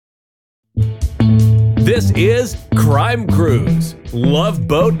This is Crime Cruise, Love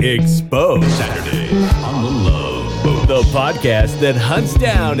Boat Exposed. Saturday on the Love Boat. The podcast that hunts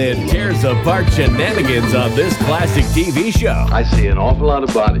down and tears apart shenanigans on this classic TV show. I see an awful lot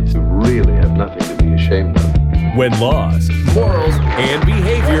of bodies who really have nothing to be ashamed of. When laws, morals, and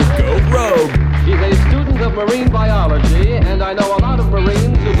behavior go rogue. She's a student of marine biology, and I know a lot of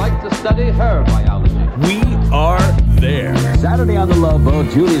Marines who like to study her biology. We are there. Saturday on the Love Boat,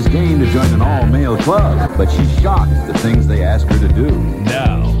 Julie's game to join an all-male club, but she's shocked at the things they ask her to do.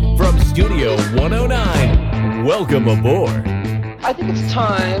 Now, from Studio 109, welcome aboard. I think it's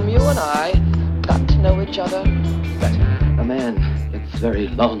time you and I got to know each other better. A man gets very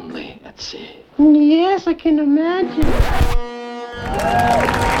lonely at sea. Yes, I can imagine.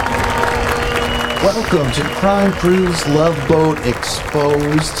 Welcome to Crime Cruise Love Boat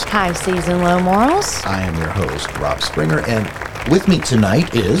Exposed. High season, low morals. I am your host, Rob Springer, and with me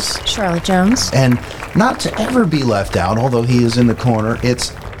tonight is... Charlotte Jones. And not to ever be left out, although he is in the corner,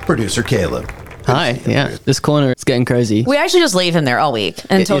 it's producer Caleb. Hi, yeah. This corner is getting crazy. We actually just leave him there all week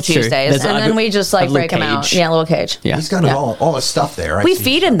until Tuesdays, and then we just break him out. Yeah, a little cage. Yeah. He's got all his stuff there. We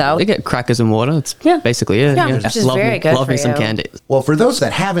feed him, though. They get crackers and water. It's basically it. Yeah, which is very good Love for me some you. candy. Well, for those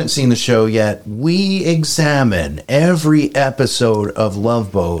that haven't seen the show yet, we examine every episode of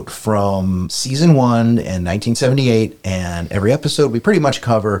Love Boat from season 1 in 1978, and every episode we pretty much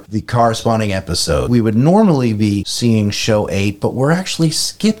cover the corresponding episode. We would normally be seeing show 8, but we're actually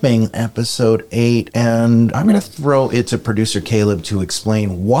skipping episode 8, and I'm going to throw it to producer Caleb to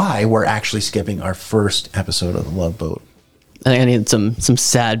explain why we're actually skipping our first episode of the Love Boat. I think I need some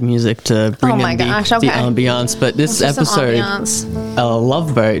sad music to bring in the ambiance. But this episode,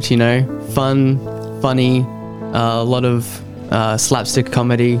 Love Boat, fun, funny, a lot of slapstick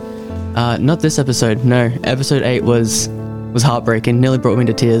comedy. Not this episode, no. Episode 8 was heartbreaking, nearly brought me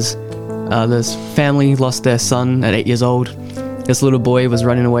to tears. This family lost their son at 8 years old. This little boy was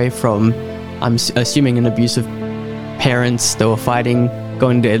running away from, I'm assuming, an abusive parents. They were fighting,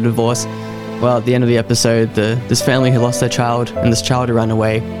 going to a divorce. Well, at the end of the episode, this family who lost their child and this child who ran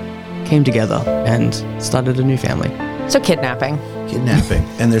away came together and started a new family. So kidnapping.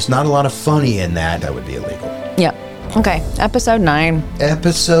 And there's not a lot of funny in that. That would be illegal. Yep. Okay, episode 9.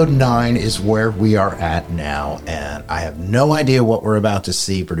 Episode 9 is where we are at now, and I have no idea what we're about to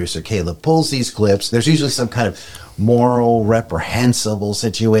see. Producer Caleb pulls these clips. There's usually some kind of moral, reprehensible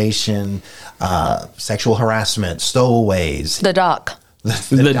situation, sexual harassment, stowaways. The doc.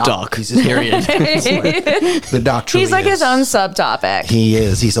 The doc. He's period. The doc. He's like his own subtopic. He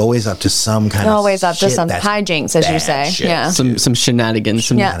is. He's always up to some kind of always up to some hijinks, as you say. Shit. Yeah. Some shenanigans,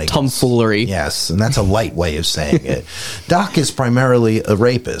 some tomfoolery. Yes, and that's a light way of saying it. Doc is primarily a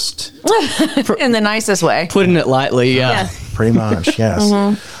rapist. In the nicest way. Putting it lightly, yeah. Pretty much, yes.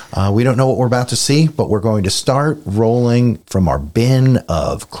 Mm-hmm. We don't know what we're about to see, but we're going to start rolling from our bin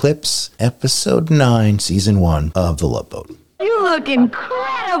of clips, episode 9, season 1 of The Love Boat. You look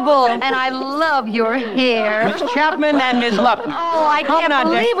incredible, and I love your hair. Miss Chapman and Ms. Lupton. Oh, I can't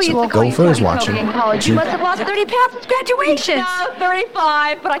believe we used to Go for his watching. in college. You must have lost 30 pounds since graduation. No,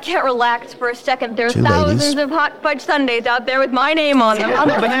 35, but I can't relax for a second. There's Two thousands ladies. of hot fudge sundaes out there with my name on them. I'm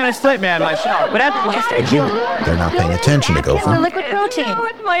a banana split man myself, but that's They're not paying attention to Gopher. Liquid protein. Oh,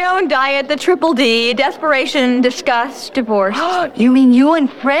 it's my own diet, the triple D, desperation, disgust, divorce. You mean you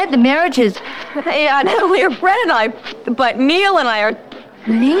and Fred, the marriage is... Yeah, not only are Fred and I, but Neil and I are...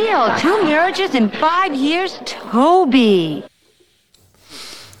 Neil, 2 marriages in 5 years? Toby.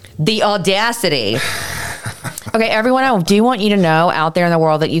 The audacity. Okay, everyone, I do want you to know out there in the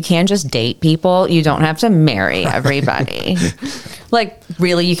world that you can just date people. You don't have to marry everybody.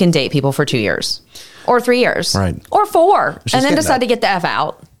 Really, you can date people for 2 years. Or 3 years. Right. Or 4. She's and then getting decide that. to get the F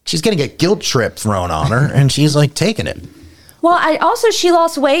out. She's getting a guilt trip thrown on her, and she's taking it. Well, she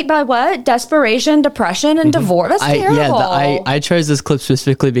lost weight by what? Desperation, depression, and divorce. That's terrible. I chose this clip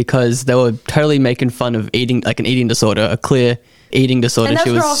specifically because they were totally making fun of eating, an eating disorder, a clear eating disorder. And those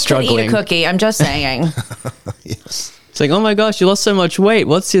she was girls struggling. could eat a cookie. I'm just saying. Yes. It's like, oh my gosh, you lost so much weight.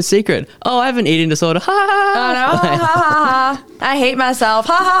 What's your secret? Oh, I have an eating disorder. Ha ha ha. Oh, no. Ha ha ha. I hate myself.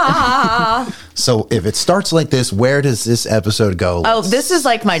 Ha ha ha ha. So if it starts like this, where does this episode go? Oh, this is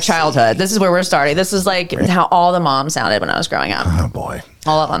my childhood. This is where we're starting. This is how all the moms sounded when I was growing up. Oh, boy.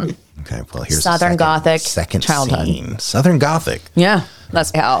 All of them. Okay, well, here's Southern Gothic second childhood. scene. Southern Gothic. Yeah,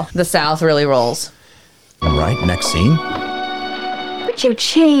 that's how the South really rolls. All right, next scene. But you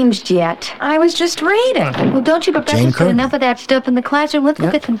changed yet. I was just reading. Well, don't you professors Jane get Curtin. enough of that stuff in the classroom? Let's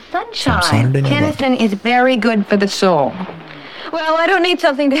look at some sunshine. Saturday Night Live. Tennyson is very good for the soul. Well, I don't need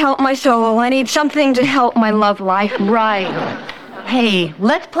something to help my soul. I need something to help my love life. Right. Hey,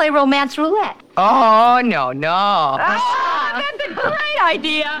 let's play romance roulette. Oh, no. That's a great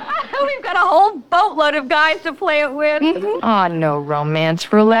idea. We've got a whole boatload of guys to play it with. Oh, no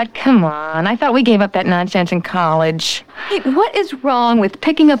romance, Roulette. Come on. I thought we gave up that nonsense in college. Hey, what is wrong with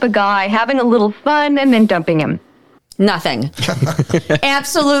picking up a guy, having a little fun, and then dumping him? Nothing.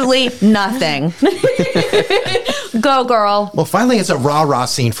 Absolutely nothing. Go, girl. Well, finally, it's a rah-rah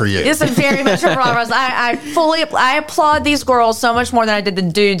scene for you. It's a very much a rah-rah. I applaud these girls so much more than I did the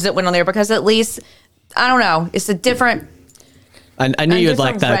dudes that went on there, because at least, I don't know, it's a different... I knew you'd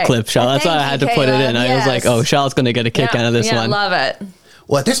like that clip, Charlotte. That's why I had to put it in. I was like, oh, Charlotte's going to get a kick out of this one. I love it.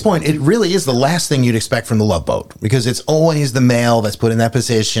 Well, at this point, it really is the last thing you'd expect from the Love Boat, because it's always the male that's put in that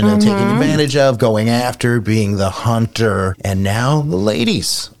position of taking advantage of, going after, being the hunter. And now the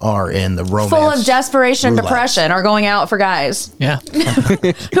ladies are in the romance. Full of desperation and depression, are going out for guys. Yeah.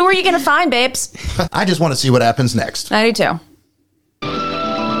 Who are you going to find, babes? I just want to see what happens next. I do too.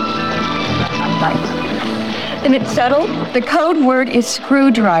 And it's settled. The code word is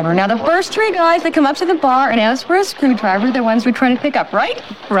screwdriver. Now, the first 3 guys that come up to the bar and ask for a screwdriver are the ones we're trying to pick up, right?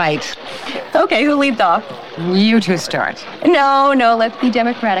 Right. Okay, who leads off? You two start. No, let's be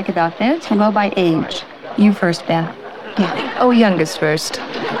democratic about this. We'll go by age. You first, Beth. Yeah. Oh, youngest first.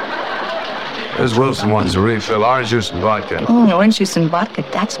 There's Wilson wants a refill. Orange juice and vodka. Oh, orange juice and vodka.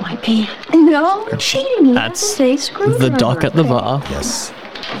 That's my pee. No, cheating. That's say screwdriver. the doc at the bar. Yes.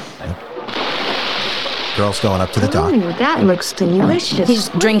 Girls going up to the dock. Ooh, that looks delicious. He's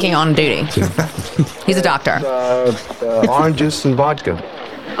drinking on duty. He's a doctor. Orange juice and vodka.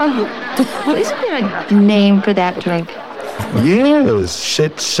 Oh, isn't there a name for that drink? Yes,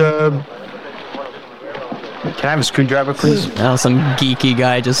 it's, Can I have a screwdriver, please? Now some geeky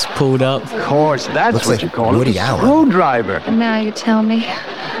guy just pulled up. Of course, that's Looks what like you call Woody it. Allen. Screwdriver. And now you tell me.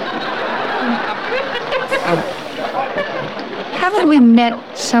 Haven't we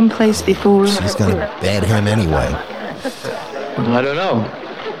met someplace before? She's going to bed him anyway. I don't know.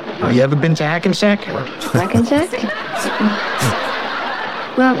 Have you ever been to Hackensack? Hackensack?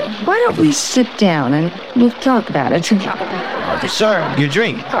 Well, why don't we sit down and we'll talk about it. Sir, your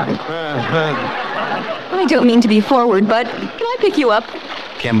drink. I don't mean to be forward, but can I pick you up?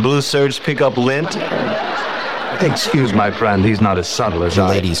 Can Blue Surge pick up lint? Excuse my friend, he's not as subtle as The I.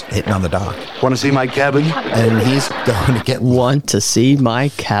 lady's hitting on the dock. Want to see my cabin? And he's going to get Want to see my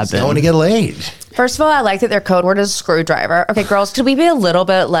cabin. going to get laid. First of all, I like that their code word is screwdriver. Okay, girls, could we be a little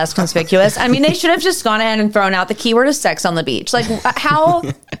bit less conspicuous? I mean, they should have just gone ahead and thrown out the keyword of sex on the beach. Like, how?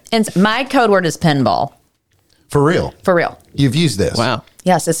 And my code word is pinball. For real. For real. You've used this. Wow.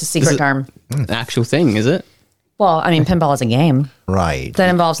 Yes, it's a secret term. An actual thing, is it? Well, I mean, pinball is a game Right. that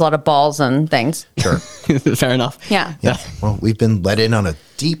involves a lot of balls and things. Sure. Fair enough. Yeah. Yeah. Well, we've been let in on a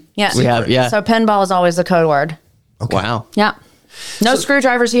deep Yeah. We have, yeah. So pinball is always the code word. Okay. Wow. Yeah. No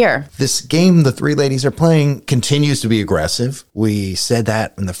screwdrivers here. This game the 3 ladies are playing continues to be aggressive. We said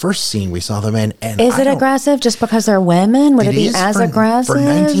that in the first scene we saw them in. And Is it aggressive just because they're women? Would it be is as for, aggressive? For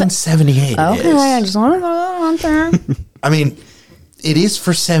 1978, Okay, it is. I just want to go on there. I mean, it is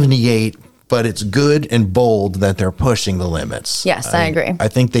for 78, but it's good and bold that they're pushing the limits. Yes, I agree. I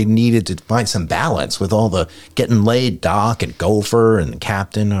think they needed to find some balance with all the getting laid Doc and Gopher and the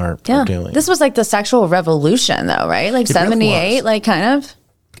Captain are doing. This was like the sexual revolution, though, right? Like It really 78, was. like kind of.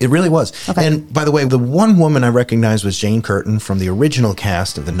 It really was. Okay. And by the way, the one woman I recognized was Jane Curtin from the original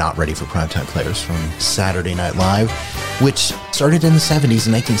cast of the Not Ready for Primetime Players from Saturday Night Live, which started in the 70s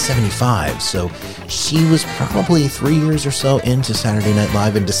in 1975. So she was probably 3 years or so into Saturday Night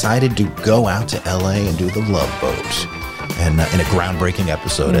Live and decided to go out to LA and do the Love Boat. And in a groundbreaking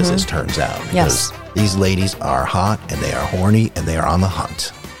episode, as this turns out. Yes. These ladies are hot and they are horny and they are on the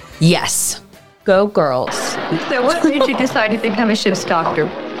hunt. Yes. Go girls. So what made you decide to become a ship's doctor?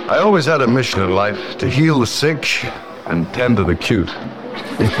 I always had a mission in life, to heal the sick and tend to the cute.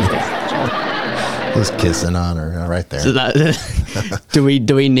 He's kissing on her right there. So that, do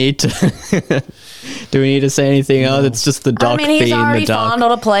we need to do we need to say anything else? It's just the doc I mean, he's being already the doc.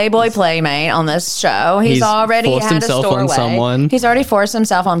 fondled a Playboy playmate on this show. He's already forced had himself a on doorway. someone. He's already forced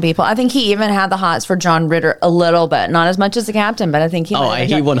himself on people. I think he even had the hots for John Ritter a little bit, not as much as the captain, but I think he. He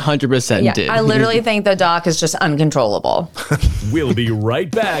 100% did. I literally think the doc is just uncontrollable. We'll be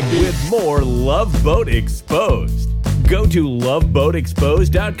right back with more Love Boat Exposed. Go to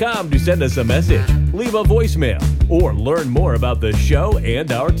loveboatexposed.com to send us a message, leave a voicemail, or learn more about the show and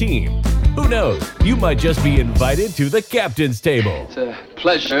our team. Who knows? You might just be invited to the captain's table. It's a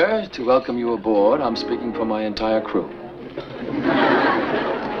pleasure to welcome you aboard. I'm speaking for my entire crew.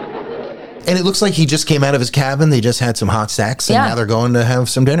 And it looks like he just came out of his cabin. They just had some hot sex, and now they're going to have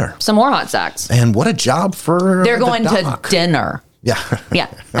some dinner. Some more hot sex. And what a job for They're the going doc. to dinner. Yeah,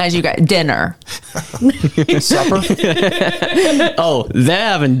 as you got dinner. Supper? Oh, they're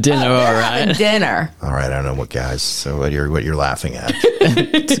having dinner, all right. Dinner. All right, I don't know what guys, so what you're laughing at.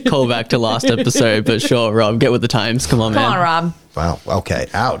 It's a callback to last episode, but sure, Rob, get with the times. Come on, man. Come on, Rob. Wow, okay,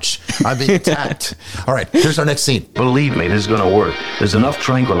 ouch. I'm being attacked. All right, here's our next scene. Believe me, this is going to work. There's enough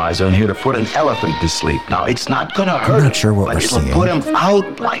tranquilizer in here to put an elephant to sleep. Now, it's not going to hurt. I'm not sure what but we're it'll seeing. put him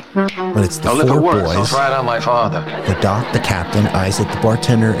out like... But it's the Now, if four it works, I'll boys, try it on my father. the doc, the captain, Isaac, the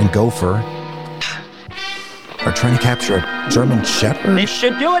bartender, and Gopher are trying to capture a German Shepherd. This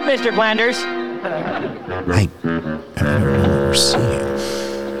should do it, Mr. Flanders. I don't know what we're seeing.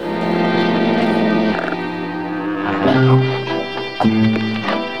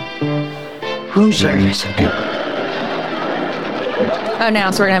 Who's serious? Oh, now,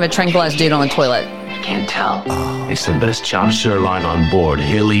 so we're going to have a tranquilized dude on the toilet. Can't tell. It's the best chopped sirloin on board.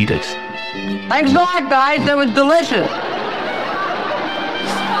 He'll eat it. Thanks a lot, guys. That was delicious.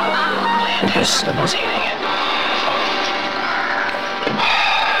 Yes, I was eating it.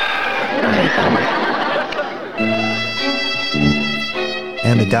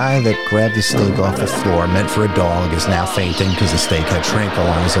 And the guy that grabbed the steak off the floor, meant for a dog, is now fainting because the steak had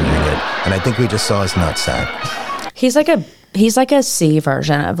tranquilizer in it. And I think we just saw his nutsack. He's like a C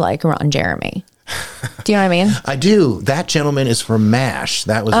version of like Ron Jeremy. Do you know what I mean? I do. That gentleman is from MASH.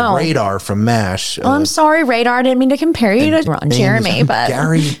 That was Radar from MASH. I'm sorry, Radar. I didn't mean to compare you to Ron Jeremy, but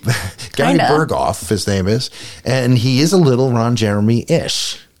Gary Berghoff, his name is, and he is a little Ron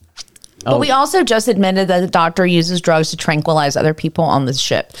Jeremy-ish. But we also just admitted that the doctor uses drugs to tranquilize other people on the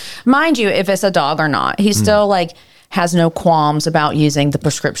ship. Mind you, if it's a dog or not, he still like has no qualms about using the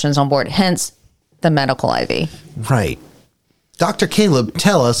prescriptions on board. Hence, the medical IV. Right. Dr. Caleb,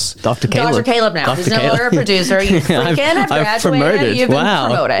 tell us. Dr. Caleb now. He's no longer a producer. You freaking have graduated. I've promoted. You've been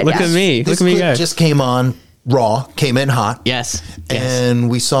promoted. Look at me. This Look at me clip go. just came on raw, came in hot. Yes. And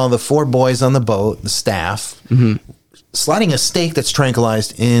we saw the four boys on the boat, the staff, sliding a steak that's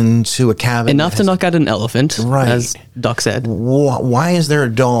tranquilized into a cabin. Enough to knock out an elephant, as Doc said. Why is there a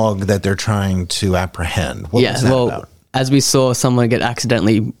dog that they're trying to apprehend? What was that about? As we saw someone get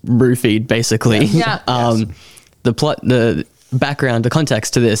accidentally roofied, basically. Yeah. The plot, the background, the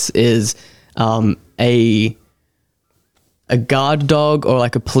context to this is a guard dog or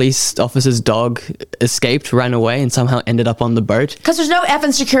like a police officer's dog escaped, ran away, and somehow ended up on the boat. Because there's no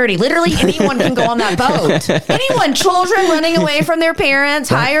effing security. Literally anyone can go on that boat. Anyone, children running away from their parents,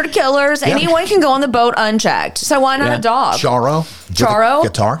 hired killers, anyone can go on the boat unchecked. So why not a dog? Charo.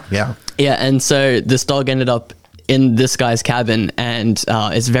 Guitar, yeah. Yeah, and so this dog ended up in this guy's cabin, and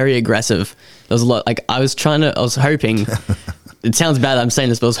it's very aggressive. There was a lot, like I was hoping, it sounds bad I'm saying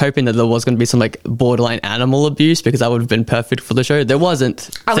this, but I was hoping that there was going to be some like borderline animal abuse, because that would have been perfect for the show. There wasn't.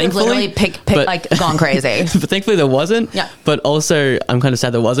 I would have literally gone crazy. But thankfully there wasn't. Yeah. But also I'm kind of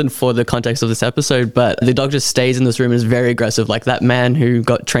sad there wasn't for the context of this episode, but the dog just stays in this room and is very aggressive. Like that man who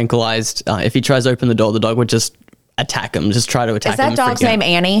got tranquilized, if he tries to open the door, the dog would just attack him, just try to attack him. Is that dog's name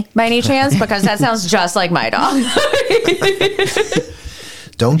Annie by any chance? Because that sounds just like my dog.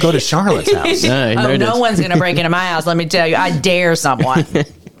 Don't go to Charlotte's house. No one's going to break into my house. Let me tell you, I dare someone.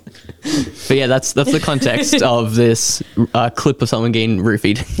 But yeah, that's the context of this clip of someone getting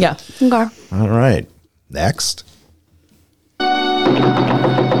roofied. Yeah. Okay. All right. Next.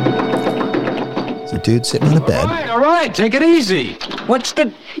 It's a dude sitting on a bed. All right, take it easy. What's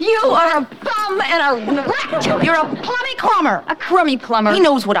the... You are a bum and a rat. You're a plummy plumber. A crummy plumber. He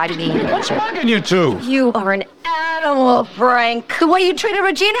knows what I mean. What's bugging you two? You are an animal, Frank. The way you treated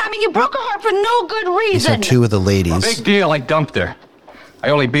Regina, I mean, you broke her heart for no good These reason. are two of the ladies. Big deal, I dumped her. I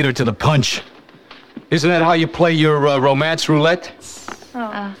only beat her to the punch. Isn't that how you play your romance roulette?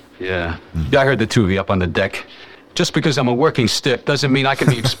 Yeah. I heard the two of you up on the deck. Just because I'm a working stiff doesn't mean I can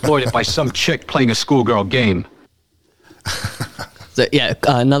be exploited by some chick playing a schoolgirl game. So yeah,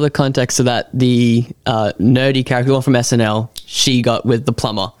 another context to that, the nerdy character, the one from SNL, she got with the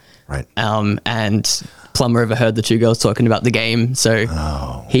plumber. Right. And plumber overheard the two girls talking about the game, so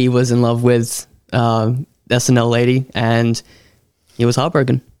he was in love with SNL lady, and he was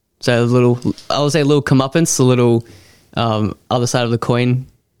heartbroken. So I would say a little comeuppance, a little other side of the coin,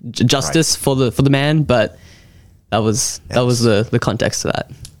 justice for the man, but that was the context to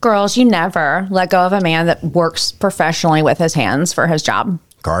that. Girls, you never let go of a man that works professionally with his hands for his job.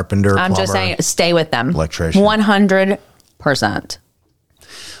 Carpenter, I'm just saying, stay with them. Electrician. 100%.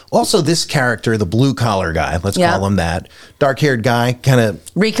 Also, this character, the blue-collar guy, let's call him that, dark-haired guy, kind of...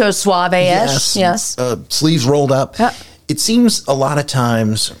 Rico Suave-ish. Yes. Sleeves rolled up. Yep. It seems a lot of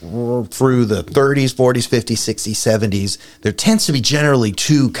times through the 30s, 40s, 50s, 60s, 70s, there tends to be generally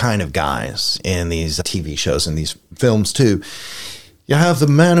two kind of guys in these TV shows and these films, too. You have the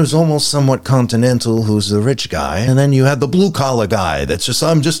man who's almost somewhat continental, who's the rich guy, and then you have the blue-collar guy that's just,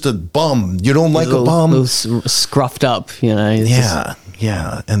 I'm just a bum. You don't like a bum? Scruffed up, you know.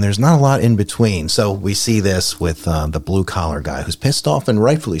 Yeah, and there's not a lot in between. So we see this with the blue-collar guy who's pissed off, and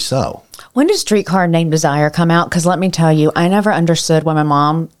rightfully so. When did Streetcar Named Desire come out? Because let me tell you, I never understood why my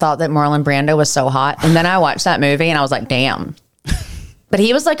mom thought that Marlon Brando was so hot. And then I watched that movie and I was like, damn. But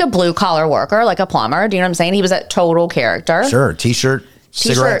he was like a blue-collar worker, like a plumber. Do you know what I'm saying? He was that total character. Sure, T-shirt,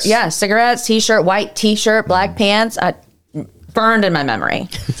 cigarettes. Yeah, cigarettes, T-shirt, white T-shirt, black pants. Burned in my memory.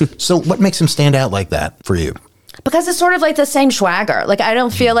 So what makes him stand out like that for you? Because it's sort of like the same swagger. Like, I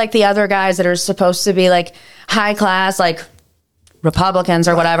don't feel like the other guys that are supposed to be like high class, like Republicans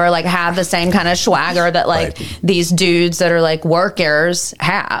or whatever, like have the same kind of swagger that like these dudes that are like workers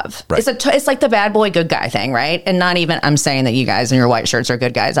have. Right. It's like the bad boy good guy thing, right? And not even, I'm saying that you guys in your white shirts are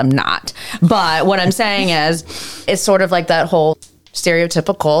good guys. I'm not. But what I'm saying is, it's sort of like that whole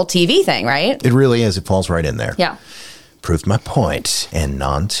stereotypical TV thing, right? It really is. It falls right in there. Yeah. Proved my point. And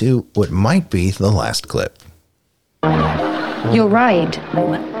on to what might be the last clip. You're right.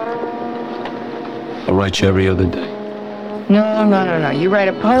 I write you every other day. No. You write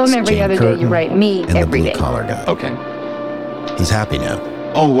a poem every other day. You write me every day. And the blue-collar guy. Okay. He's happy now.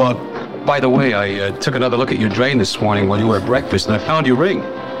 Oh, by the way, I took another look at your drain this morning while you were at breakfast, and I found your ring.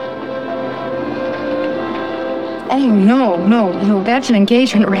 Oh, no, that's an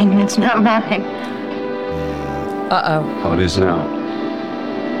engagement ring, and it's not mine. Uh-oh. Oh, it is now.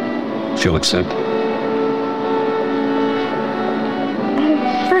 She'll accept.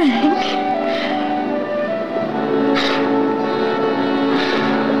 Frank.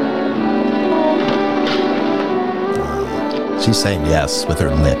 She's saying yes with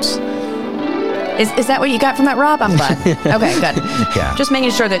her lips. Is that what you got from that, Rob? I'm glad. Okay, good. Yeah. Just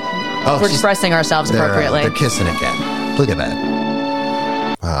making sure that we're expressing ourselves appropriately. They're kissing again. Look at that.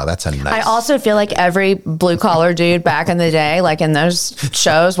 Wow, that's a nice... I also feel like every blue-collar dude back in the day, like in those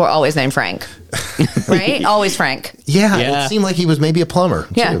shows, were always named Frank. Right? Always Frank. Yeah, it seemed like he was maybe a plumber,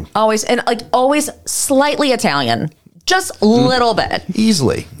 too. Always. And like always slightly Italian. Just a little bit.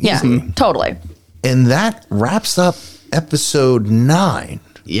 Easily. Totally. And that wraps up episode 9.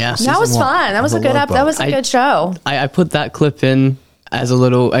 Yeah. That was fun. That was a good show. I put that clip in as a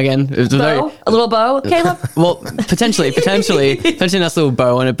little, again, it was a little bow, Caleb? Well, potentially a nice little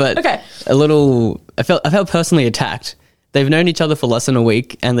bow on it, but a little, I felt personally attacked. They've known each other for less than a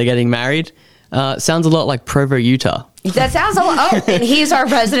week and they're getting married. Sounds a lot like Provo, Utah. That sounds a lot. Oh, and he's our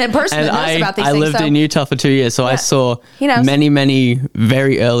resident person that knows about these things. I lived in Utah for 2 years, so I saw many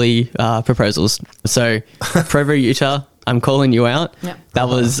very early proposals. So, Provo, Utah, I'm calling you out. Yep. That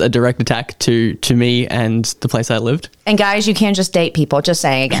was a direct attack to me and the place I lived. And guys, you can't just date people. Just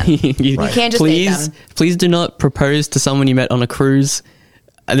saying again. You can't just date them. Please do not propose to someone you met on a cruise.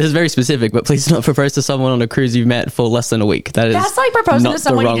 This is very specific, but please do not propose to someone on a cruise you've met for less than a week. That's like proposing to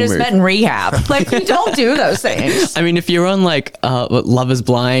someone you just met in rehab. Like, you don't do those things. I mean, if you're on like Love is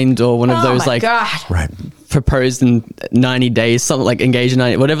Blind or one of those proposed in 90 days, something like engaged in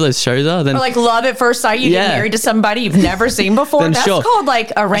 90, whatever those shows are, then... Or like Love at First Sight, you get married to somebody you've never seen before. That's called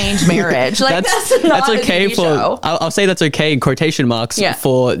like arranged marriage. Like that's okay for... Show. I'll say that's okay in quotation marks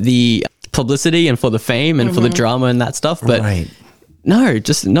for the publicity and for the fame and for the drama and that stuff, but... No,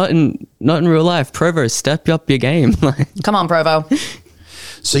 just not in real life. Provo, step up your game. Come on, Provo.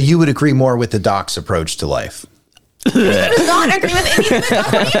 So you would agree more with the Doc's approach to life? He does not agree with anything.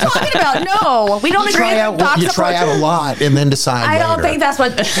 What are you talking about? No, we don't agree with Doc's approach. You try out a lot and then decide I don't think that's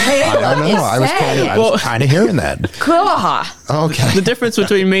what Caleb I don't know. I was kind of hearing that. Cool. Okay. The difference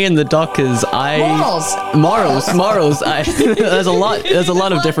between me and the Doc is morals. There's a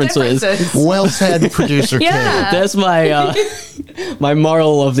lot of differences. Well said, producer Caleb. There's my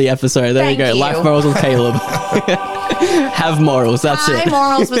moral of the episode. There you go. Life morals with Caleb. Have morals. That's it. High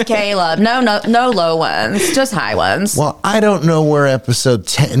morals with Caleb. No low ones. Just high ones. Well, I don't know where episode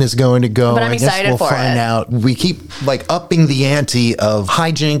 10 is going to go. But I'm excited we'll for find out. We keep like upping the ante of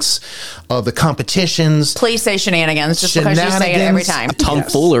hijinks, of the competitions. Please say shenanigans, just because you say it every time.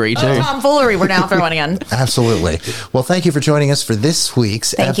 Tomfoolery too. Tomfoolery. We're now throwing again. Absolutely. Well, thank you for joining us for this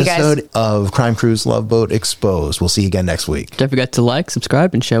week's episode of Crime Cruise Love Boat Exposed. We'll see you again next week. Don't forget to like,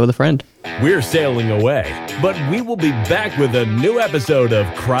 subscribe, and share with a friend. We're sailing away, but we will be back with a new episode of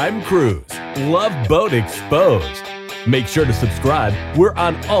Crime Cruise Love Boat Exposed. Make sure to subscribe. We're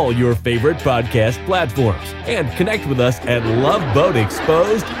on all your favorite podcast platforms. And connect with us at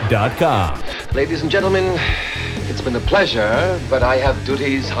loveboatexposed.com. Ladies and gentlemen, it's been a pleasure, but I have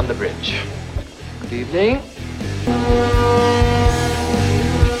duties on the bridge. Good evening.